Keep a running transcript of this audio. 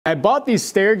I bought these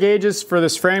stair gauges for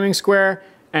this framing square,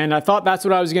 and I thought that's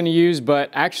what I was going to use,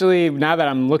 but actually now that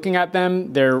I'm looking at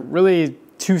them, they're really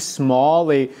too small.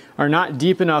 They are not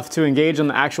deep enough to engage on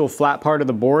the actual flat part of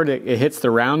the board. It hits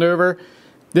the round over.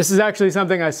 This is actually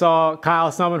something I saw Kyle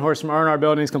Summonhorse from R&R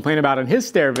Buildings complain about in his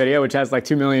stair video, which has like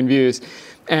 2 million views.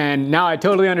 And now I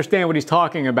totally understand what he's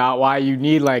talking about, why you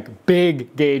need like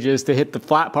big gauges to hit the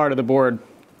flat part of the board.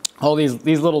 All these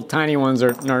little tiny ones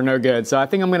are no good. So I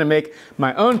think I'm gonna make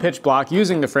my own pitch block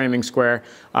using the framing square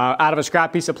out of a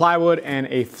scrap piece of plywood and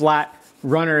a flat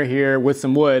runner here with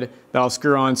some wood that I'll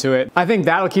screw onto it. I think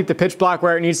that'll keep the pitch block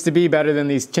where it needs to be, better than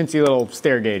these chintzy little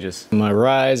stair gauges. My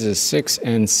rise is 6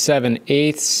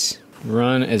 7/8.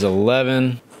 Run is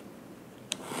 11.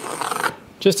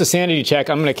 Just a sanity check,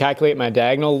 I'm gonna calculate my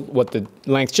diagonal, what the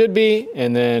length should be,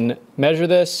 and then measure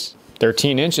this.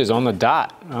 13 inches on the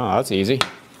dot. Oh, that's easy.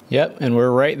 Yep, and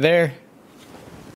we're right there.